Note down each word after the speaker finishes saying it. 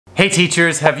Hey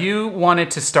teachers, have you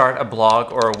wanted to start a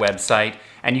blog or a website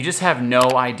and you just have no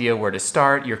idea where to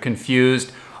start? You're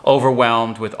confused,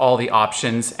 overwhelmed with all the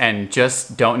options and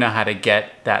just don't know how to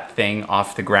get that thing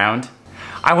off the ground?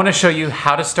 I want to show you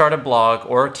how to start a blog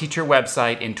or a teacher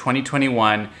website in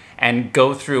 2021 and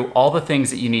go through all the things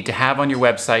that you need to have on your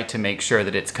website to make sure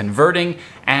that it's converting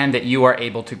and that you are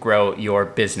able to grow your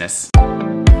business.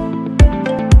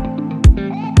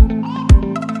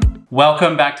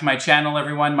 Welcome back to my channel,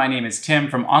 everyone. My name is Tim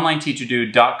from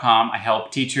OnlineTeacherDude.com. I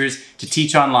help teachers to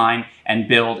teach online and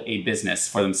build a business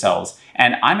for themselves.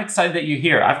 And I'm excited that you're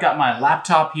here. I've got my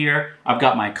laptop here, I've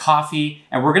got my coffee,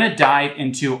 and we're gonna dive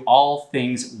into all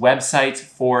things websites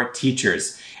for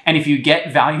teachers. And if you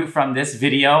get value from this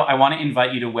video, I wanna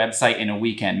invite you to Website in a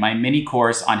Weekend, my mini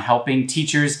course on helping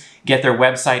teachers get their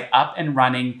website up and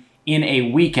running in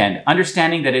a weekend,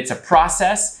 understanding that it's a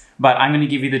process, but I'm gonna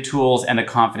give you the tools and the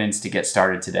confidence to get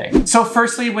started today. So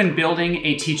firstly, when building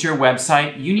a teacher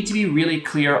website, you need to be really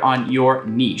clear on your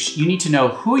niche. You need to know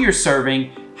who you're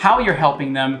serving, how you're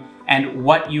helping them, and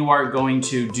what you are going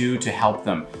to do to help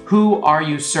them. Who are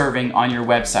you serving on your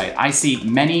website? I see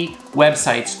many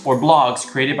websites or blogs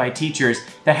created by teachers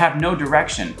that have no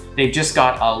direction. They've just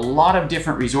got a lot of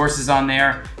different resources on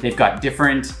there. They've got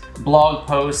different blog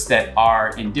posts that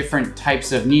are in different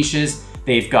types of niches.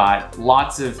 They've got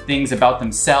lots of things about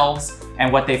themselves,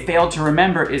 and what they failed to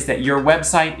remember is that your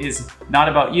website is not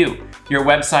about you. Your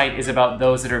website is about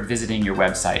those that are visiting your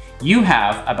website. You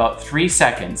have about 3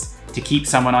 seconds to keep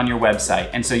someone on your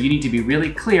website, and so you need to be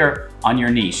really clear on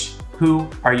your niche. Who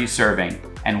are you serving,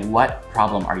 and what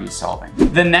problem are you solving?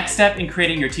 The next step in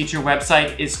creating your teacher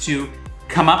website is to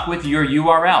come up with your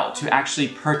URL, to actually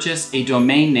purchase a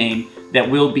domain name that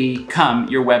will become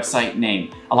your website name.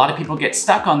 A lot of people get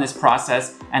stuck on this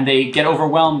process and they get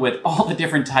overwhelmed with all the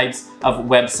different types of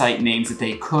website names that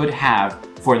they could have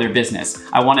for their business.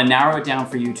 I want to narrow it down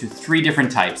for you to 3 different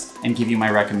types and give you my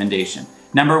recommendation.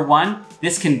 Number 1,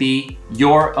 this can be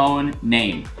your own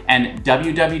name, and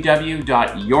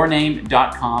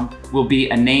www.yourname.com will be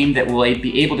a name that will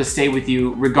be able to stay with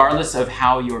you regardless of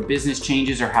how your business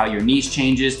changes or how your niche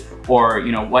changes or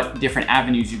what different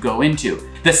avenues you go into.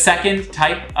 The second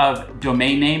type of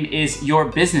domain name is your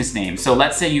business name. So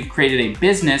let's say you've created a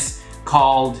business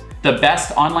called The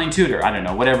Best Online Tutor, I don't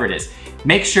know, whatever it is.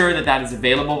 Make sure that that is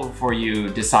available before you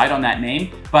decide on that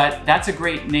name, but that's a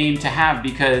great name to have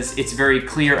because it's very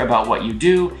clear about what you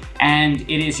do and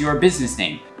it is your business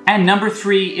name. And number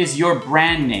 3 is your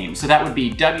brand name. So that would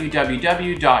be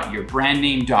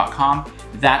www.yourbrandname.com.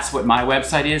 That's what my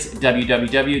website is,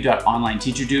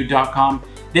 www.onlineteacherdude.com.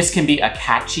 This can be a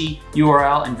catchy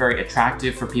URL and very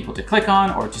attractive for people to click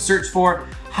on or to search for.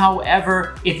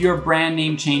 However, if your brand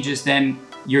name changes, then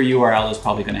your URL is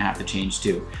probably gonna have to change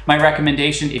too. My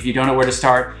recommendation, if you don't know where to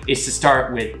start, is to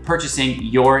start with purchasing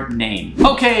your name.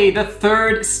 Okay, the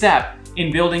third step in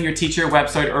building your teacher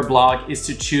website or blog is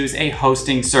to choose a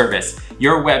hosting service.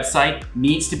 Your website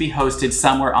needs to be hosted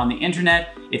somewhere on the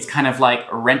internet. It's kind of like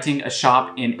renting a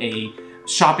shop in a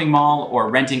shopping mall or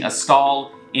renting a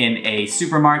stall in a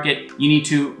supermarket. You need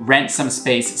to rent some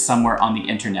space somewhere on the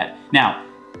internet. Now,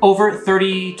 over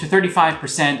 30 to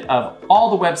 35% of all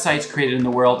the websites created in the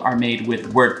world are made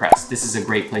with WordPress. This is a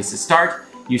great place to start.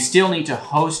 You still need to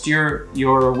host your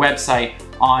website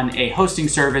on a hosting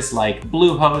service like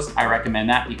Bluehost. I recommend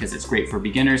that because it's great for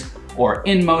beginners, or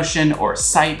InMotion or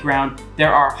SiteGround.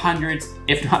 There are hundreds,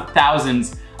 if not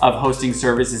thousands, of hosting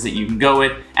services that you can go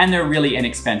with, and they're really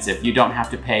inexpensive. You don't have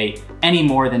to pay any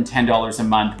more than $10 a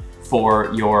month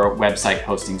for your website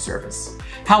hosting service.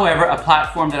 However, a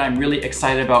platform that I'm really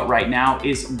excited about right now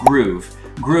is Groove.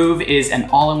 Groove is an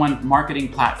all-in-one marketing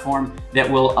platform that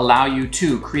will allow you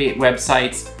to create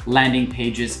websites, landing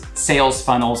pages, sales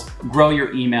funnels, grow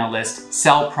your email list,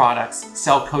 sell products,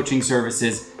 sell coaching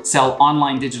services, sell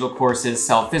online digital courses,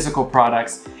 sell physical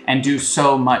products, and do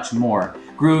so much more.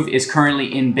 Groove is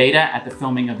currently in beta at the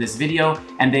filming of this video,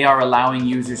 and they are allowing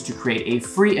users to create a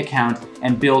free account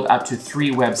and build up to 3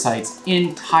 websites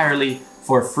entirely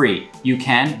for free. You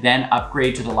can then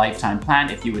upgrade to the lifetime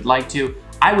plan if you would like to.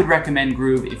 I would recommend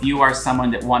Groove if you are someone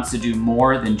that wants to do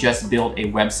more than just build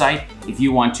a website. If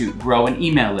you want to grow an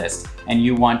email list and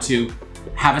you want to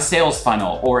have a sales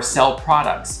funnel or sell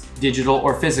products, digital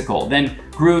or physical, then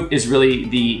Groove is really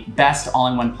the best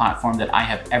all-in-one platform that I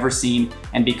have ever seen.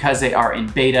 And because they are in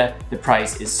beta, the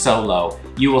price is so low.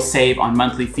 you will save on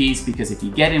monthly fees, because if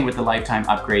you get in with the lifetime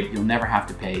upgrade, you'll never have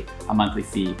to pay a monthly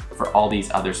fee for all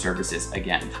these other services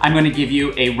again. I'm going to give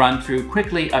you a run through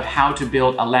quickly of how to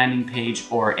build a landing page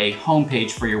or a home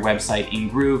page for your website in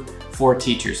Groove for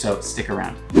teachers, so stick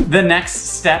around. The next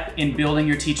step in building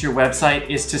your teacher website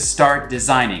is to start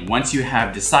designing. Once you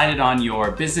have decided on your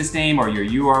business name or your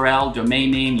URL, domain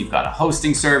name, you've got a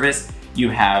hosting service, you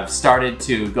have started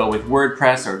to go with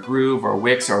WordPress or Groove or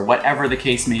Wix or whatever the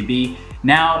case may be,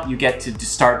 now you get to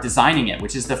start designing it,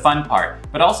 which is the fun part,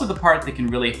 but also the part that can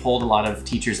really hold a lot of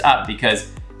teachers up,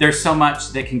 because there's so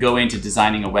much that can go into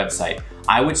designing a website.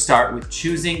 I would start with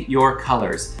choosing your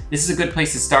colors. This is a good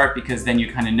place to start, because then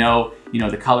you kind of know,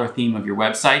 the color theme of your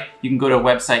website. You can go to a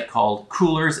website called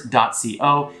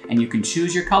coolers.co and you can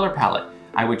choose your color palette.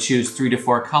 I would choose 3 to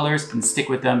 4 colors and stick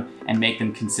with them and make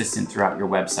them consistent throughout your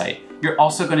website. You're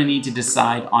also going to need to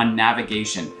decide on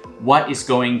navigation. What is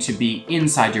going to be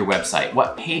inside your website?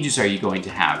 What pages are you going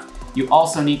to have? You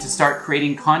also need to start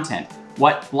creating content.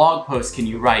 What blog posts can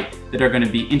you write that are going to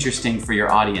be interesting for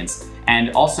your audience? And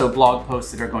also blog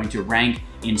posts that are going to rank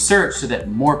in search so that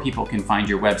more people can find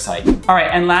your website. All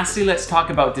right, and lastly, let's talk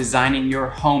about designing your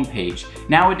home page.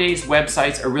 Nowadays,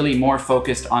 websites are really more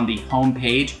focused on the home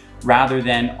page rather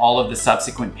than all of the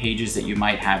subsequent pages that you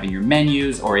might have in your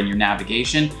menus or in your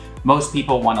navigation. Most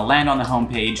people want to land on the home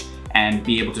page and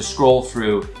be able to scroll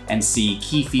through and see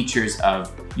key features of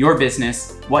your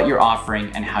business, what you're offering,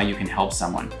 and how you can help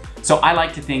someone. So I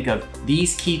like to think of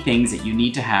these key things that you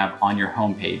need to have on your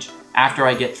homepage. After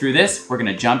I get through this, we're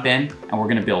gonna jump in and we're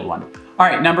gonna build one. All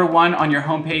right, number 1 on your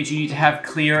homepage, you need to have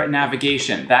clear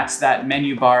navigation. That's that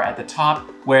menu bar at the top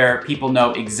where people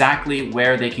know exactly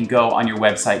where they can go on your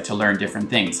website to learn different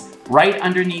things. Right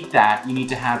underneath that, you need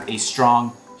to have a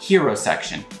strong hero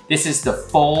section. This is the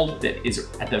fold that is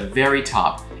at the very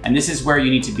top. And this is where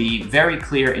you need to be very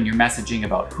clear in your messaging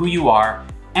about who you are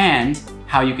and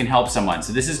how you can help someone.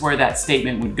 So this is where that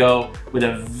statement would go, with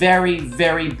a very,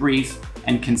 very brief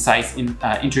and concise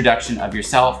introduction of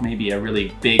yourself, maybe a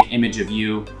really big image of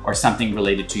you or something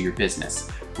related to your business.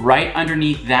 Right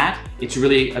underneath that, it's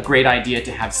really a great idea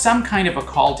to have some kind of a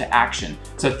call to action.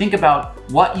 So think about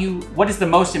what is the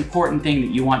most important thing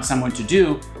that you want someone to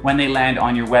do when they land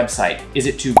on your website. Is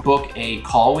it to book a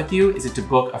call with you? Is it to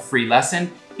book a free lesson?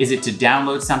 Is it to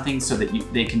download something so that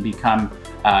they can become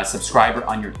a subscriber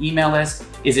on your email list?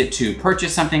 Is it to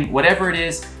purchase something? Whatever it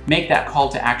is, make that call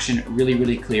to action really,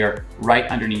 really clear right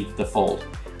underneath the fold.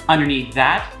 Underneath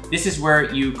that, this is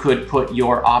where you could put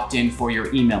your opt-in for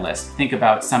your email list. Think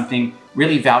about something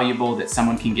really valuable that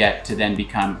someone can get to then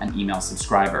become an email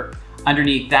subscriber.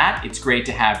 Underneath that, it's great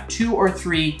to have 2 or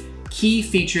 3 key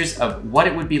features of what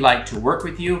it would be like to work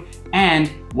with you and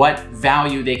what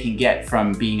value they can get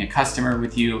from being a customer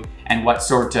with you, and what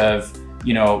sort of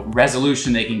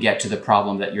resolution they can get to the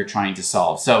problem that you're trying to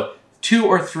solve. So 2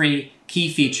 or 3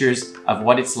 key features of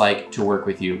what it's like to work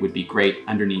with you would be great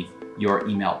underneath your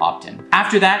email opt-in.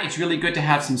 After that, it's really good to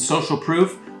have some social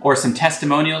proof or some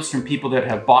testimonials from people that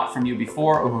have bought from you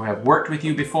before or who have worked with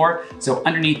you before. So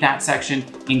underneath that section,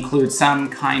 include some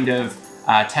kind of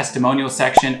testimonial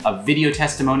section. A video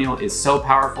testimonial is so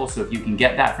powerful, so if you can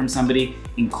get that from somebody,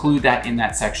 include that in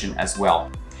that section as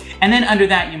well. And then under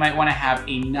that, you might want to have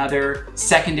another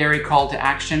secondary call to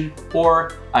action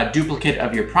or a duplicate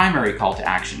of your primary call to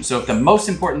action. So if the most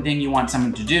important thing you want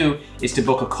someone to do is to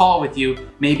book a call with you,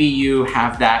 maybe you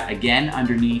have that again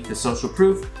underneath the social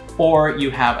proof, or you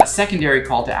have a secondary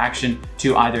call to action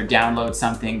to either download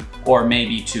something or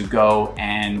maybe to go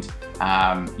and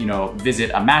visit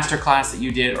a masterclass that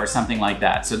you did or something like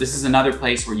that. So this is another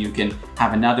place where you can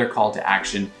have another call to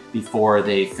action before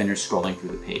they finish scrolling through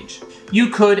the page. You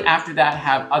could, after that,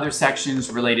 have other sections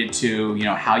related to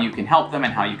how you can help them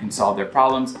and how you can solve their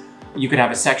problems. You could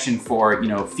have a section for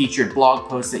featured blog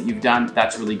posts that you've done.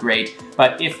 That's really great.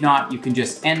 But if not, you can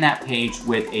just end that page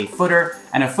with a footer.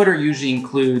 And a footer usually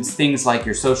includes things like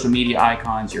your social media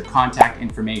icons, your contact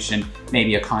information,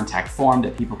 maybe a contact form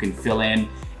that people can fill in,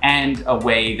 and a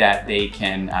way that they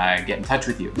can get in touch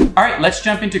with you. All right, let's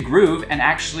jump into Groove and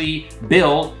actually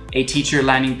build a teacher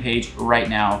landing page right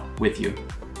now with you.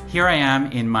 Here I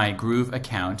am in my Groove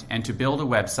account, and to build a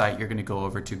website, you're gonna go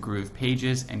over to Groove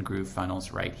Pages and Groove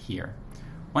Funnels right here.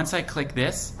 Once I click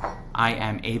this, I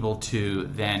am able to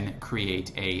then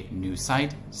create a new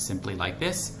site, simply like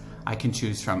this. I can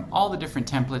choose from all the different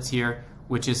templates here,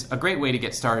 which is a great way to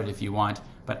get started if you want,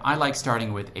 but I like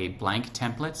starting with a blank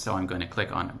template, so I'm going to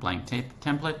click on a blank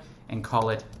template and call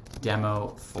it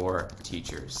Demo for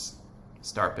Teachers.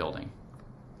 Start building.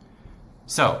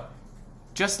 So,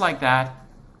 just like that,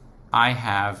 I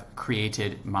have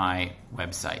created my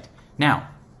website. Now,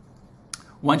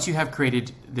 Once you have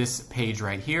created this page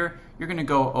right here, you're going to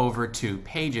go over to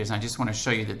Pages. I just want to show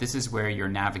you that this is where your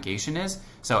navigation is.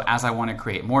 So as I want to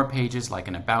create more pages, like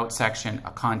an About section,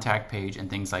 a Contact page, and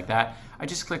things like that, I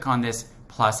just click on this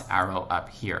plus arrow up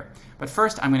here. But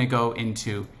first, I'm going to go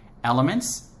into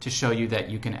Elements to show you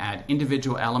that you can add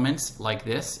individual elements like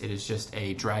this. It is just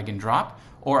a drag and drop.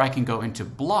 Or I can go into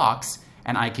Blocks,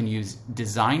 and I can use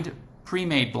designed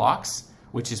pre-made blocks,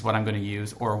 which is what I'm going to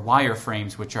use, or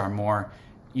wireframes, which are more,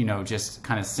 you know, just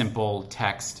kind of simple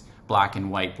text, black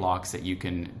and white blocks that you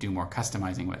can do more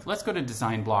customizing with. Let's go to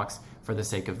design blocks for the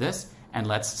sake of this, and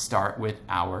let's start with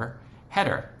our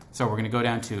header. So we're going to go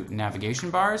down to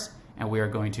navigation bars, and we are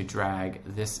going to drag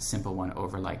this simple one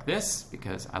over like this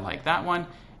because I like that one,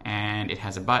 and it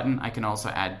has a button. I can also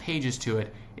add pages to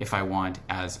it if I want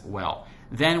as well.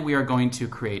 Then we are going to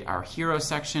create our hero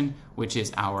section, which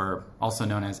is our, also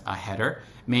known as a header.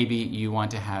 Maybe you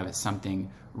want to have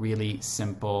something really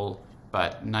simple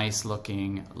but nice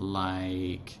looking,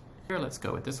 like here. Let's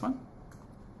go with this one.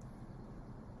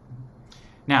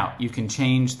 Now you can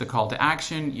change the call to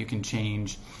action. You can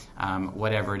change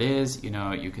whatever it is. You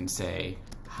know, you can say,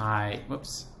 hi,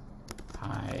 whoops,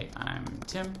 hi, I'm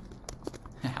Tim.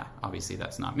 Obviously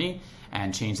that's not me,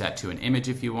 and change that to an image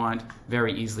if you want,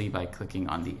 very easily by clicking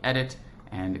on the edit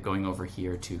and going over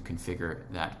here to configure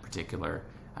that particular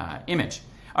image.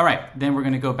 All right, then we're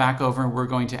going to go back over and we're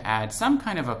going to add some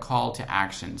kind of a call to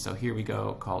action. So here we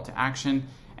go, call to action,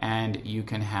 and you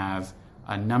can have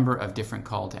a number of different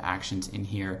call to actions in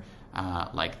here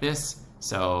like this.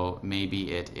 So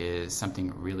maybe it is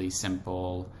something really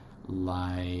simple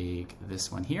like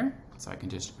this one here. So I can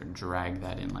just drag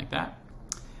that in like that.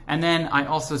 And then I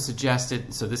also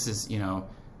suggested, so this is, you know,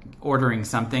 ordering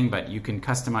something, but you can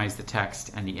customize the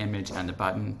text and the image and the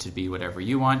button to be whatever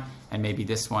you want. And maybe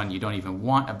this one, you don't even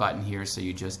want a button here, so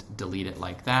you just delete it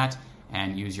like that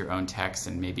and use your own text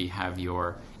and maybe have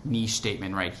your niche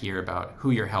statement right here about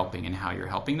who you're helping and how you're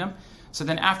helping them. So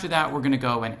then after that, we're going to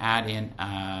go and add in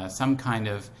some kind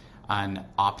of an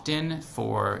opt-in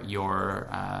for your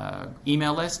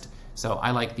email list. So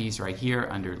I like these right here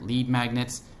under lead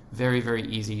magnets. Very, very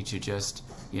easy to just,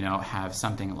 you know, have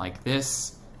something like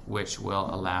this, which will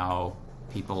allow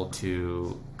people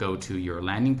to go to your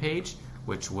landing page,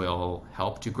 which will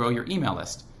help to grow your email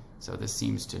list. So this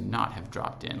seems to not have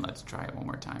dropped in. Let's try it one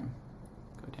more time.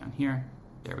 Go down here.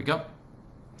 There we go.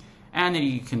 And then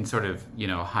you can sort of, you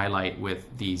know, highlight with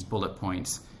these bullet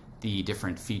points the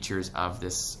different features of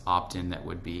this opt-in that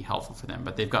would be helpful for them.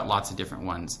 But they've got lots of different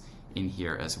ones in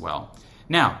here as well.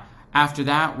 Now, after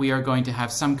that, we are going to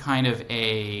have some kind of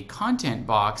a content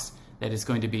box that is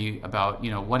going to be about, you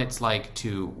know, what it's like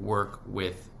to work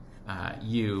with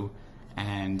you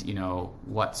and, you know,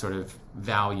 what sort of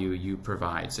value you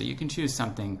provide. So you can choose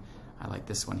something. I like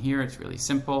this one here. It's really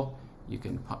simple. You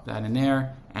can pop that in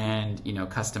there and, you know,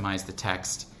 customize the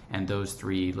text and those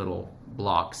three little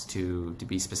blocks to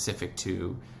be specific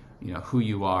to, you know, who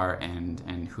you are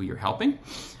and who you're helping.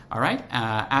 All right,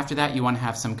 after that, you want to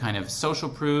have some kind of social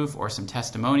proof or some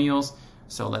testimonials.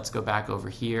 So let's go back over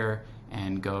here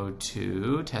and go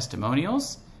to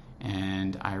testimonials.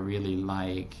 And I really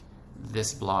like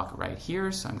this block right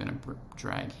here. So I'm going to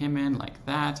drag him in like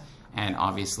that. And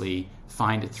obviously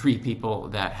find 3 people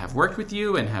that have worked with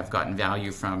you and have gotten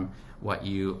value from what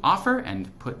you offer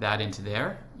and put that into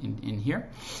there in here.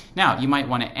 Now, you might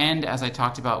want to end, as I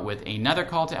talked about, with another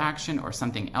call to action or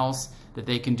something else that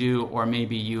they can do, or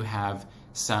maybe you have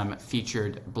some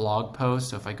featured blog posts.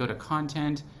 So if I go to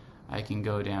content, I can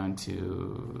go down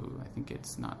to, I think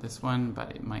it's not this one,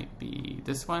 but it might be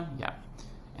this one, yeah,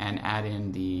 and add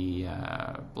in the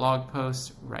blog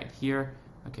post right here.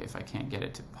 Okay, if I can't get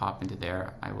it to pop into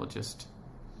there, I will just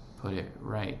put it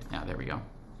right now. There we go.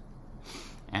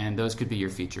 And those could be your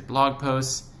featured blog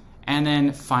posts. And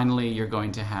then finally, you're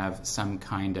going to have some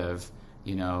kind of,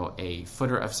 you know, a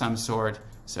footer of some sort.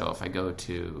 So if I go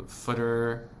to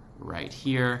footer right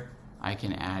here, I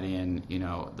can add in, you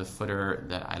know, the footer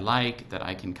that I like, that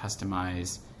I can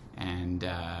customize and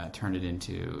turn it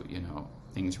into, you know,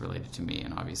 things related to me,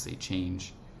 and obviously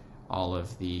change all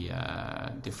of the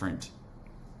different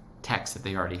text that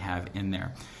they already have in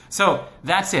there. So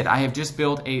that's it. I have just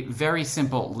built a very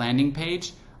simple landing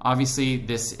page. Obviously,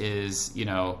 this is, you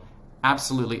know,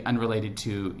 absolutely unrelated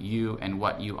to you and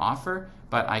what you offer,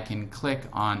 but I can click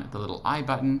on the little I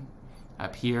button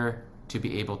up here to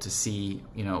be able to see,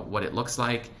 you know, what it looks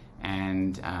like,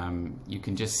 and you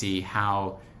can just see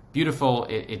how beautiful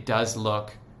it does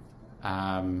look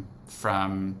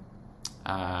from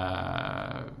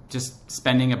just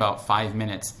spending about 5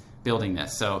 minutes building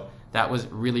this. So that was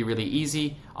really, really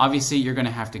easy. Obviously, you're going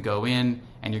to have to go in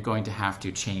and you're going to have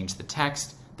to change the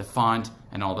text, the font,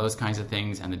 and all those kinds of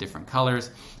things, and the different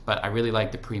colors. But I really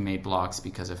like the pre-made blocks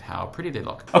because of how pretty they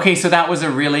look. Okay, so that was a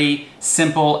really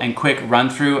simple and quick run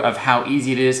through of how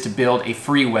easy it is to build a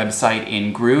free website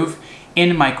in Groove.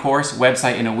 In my course,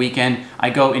 Website in a Weekend,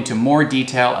 I go into more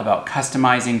detail about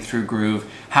customizing through Groove,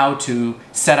 how to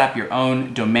set up your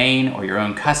own domain or your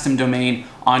own custom domain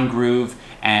on Groove,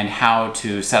 and how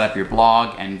to set up your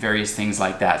blog and various things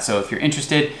like that. So if you're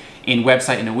interested in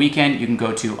Website in a Weekend, you can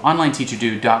go to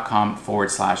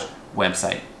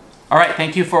onlineteacherdude.com/website. All right,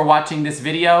 thank you for watching this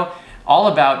video all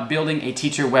about building a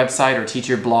teacher website or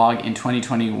teacher blog in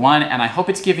 2021, and I hope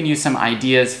it's given you some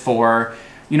ideas for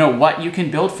what you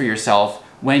can build for yourself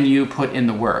when you put in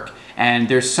the work. And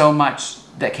there's so much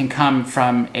that can come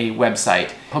from a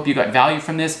website. Hope you got value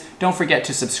from this. Don't forget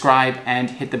to subscribe and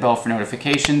hit the bell for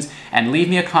notifications, and leave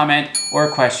me a comment or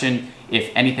a question if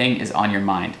anything is on your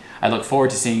mind. I look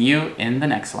forward to seeing you in the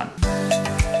next one.